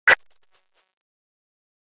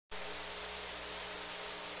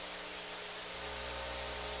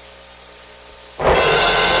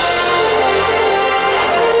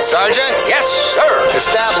Sergeant? Yes, sir.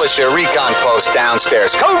 Establish a recon post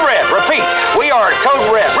downstairs. Code Red, repeat. We are at Code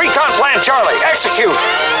Red. Recon Plan Charlie, execute.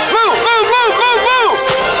 Move, move, move, move, move!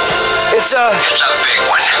 It's a big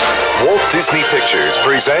one. Walt Disney Pictures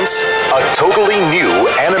presents a totally new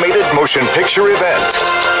animated motion picture event.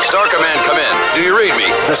 Star Command, come in. Do you read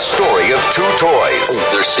me? The story of two toys.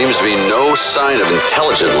 There seems to be no sign of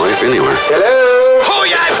intelligent life anywhere. Hello? Oh,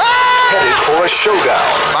 yeah! Headed for a showdown.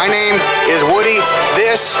 My name is Woody.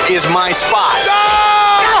 This is my spot.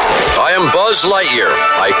 I am Buzz Lightyear.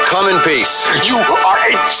 I come in peace. You are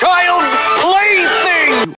a child's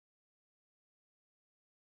plaything!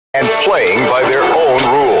 And playing by their own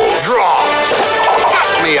rules. Draw.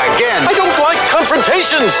 Me again. I don't like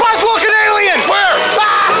confrontations. Buzz-looking alien. Where?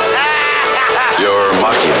 You're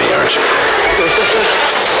mocking me, aren't you?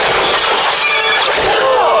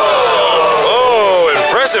 Oh,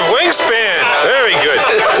 impressive wingspan. Very good.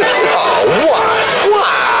 Oh,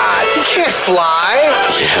 what? He can't fly.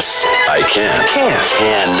 Yes, I can.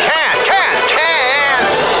 Can't.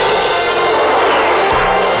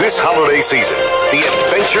 This holiday season, the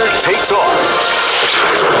adventure takes off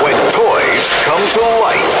when toys come to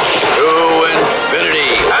life. To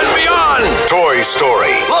infinity and beyond. Toy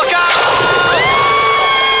Story. Look out!